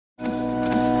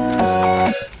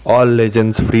All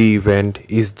Legends free event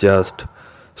is just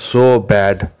so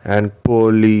bad and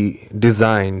poorly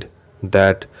designed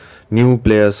that new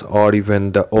players or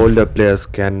even the older players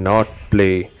cannot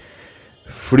play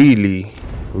freely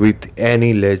with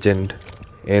any legend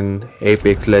in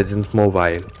Apex Legends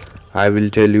Mobile. I will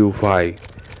tell you why.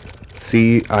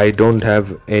 See, I don't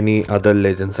have any other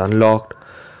legends unlocked,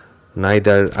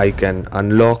 neither I can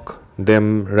unlock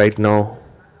them right now,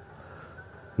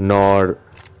 nor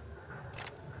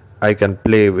I can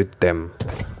play with them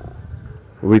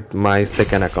with my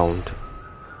second account,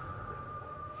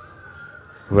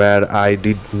 where I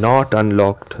did not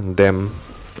unlock them.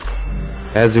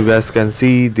 As you guys can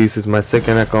see, this is my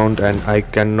second account and I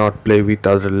cannot play with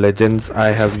other legends.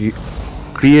 I have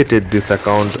created this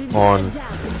account on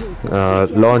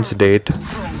launch date.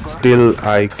 Still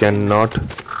I cannot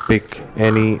pick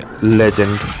any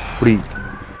legend free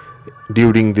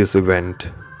during this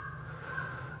event,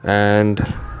 and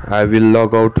I will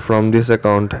log out from this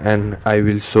account and I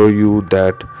will show you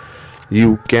that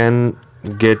you can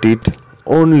get it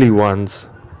only once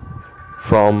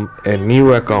from a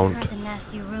new account,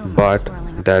 but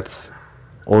that's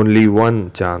only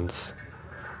one chance,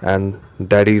 and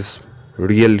that is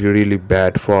really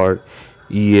bad for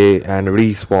EA and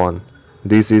Respawn.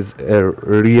 This is a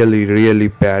really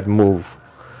bad move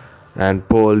and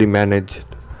poorly managed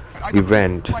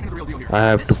event. I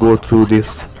have to go through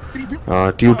this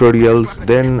tutorials,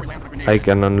 then I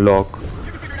can unlock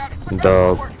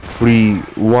the free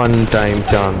one-time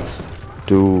chance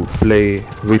to play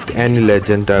with any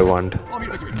legend I want.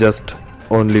 Just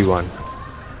only one.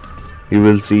 You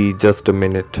will see just a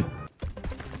minute.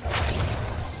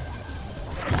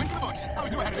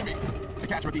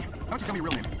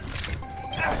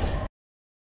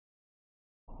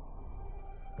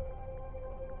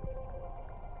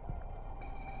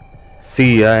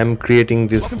 See, I am creating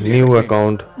this new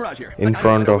account in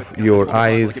front of your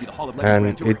eyes,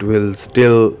 and it will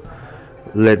still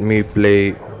let me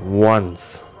play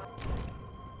once.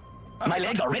 My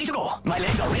legs are ready to go. My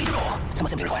legs are ready to go. Some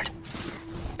assembly required.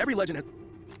 Every legend has...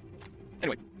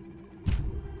 Anyway.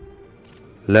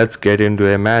 Let's get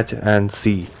into a match and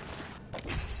see.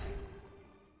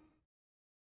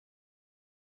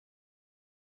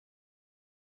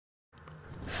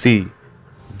 See,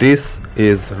 this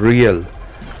is real,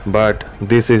 but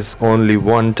this is only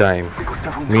one time.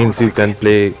 Means you can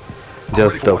play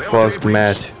just the first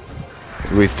match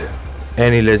with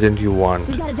any legend you want.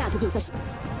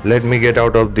 Let me get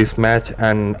out of this match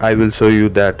and I will show you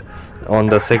that on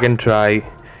the second try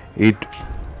it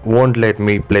won't let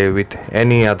me play with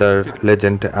any other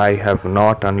legend I have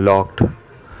not unlocked,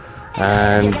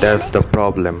 and that's the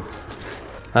problem.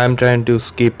 I'm trying to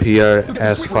skip here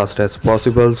as fast as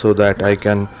possible so that I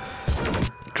can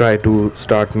try to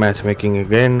start matchmaking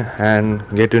again and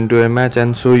get into a match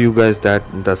and show you guys that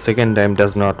the second time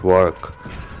does not work.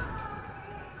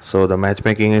 So the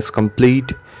matchmaking is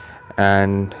complete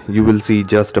and you will see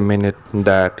just a minute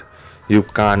that you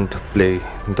can't play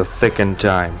the second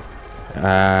time,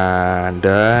 and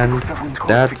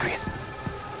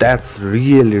that's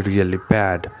really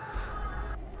bad.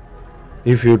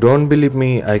 If you don't believe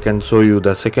me, I can show you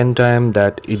the second time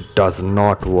that it does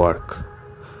not work.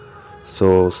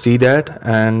 So see that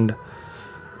and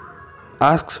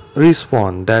ask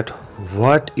Respawn that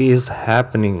what is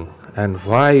happening and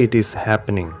why it is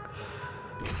happening.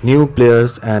 New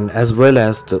players and as well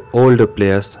as the older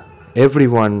players,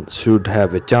 everyone should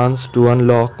have a chance to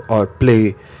unlock or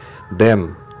play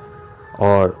them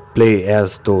or play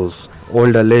as those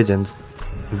older legends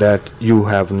that you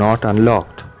have not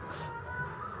unlocked.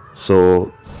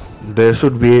 So there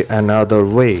should be another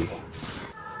way.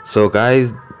 So guys,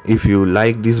 if you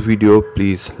like this video,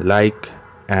 please like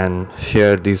and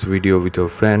share this video with your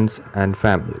friends and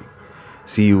family.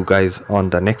 See you guys on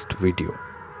the next video.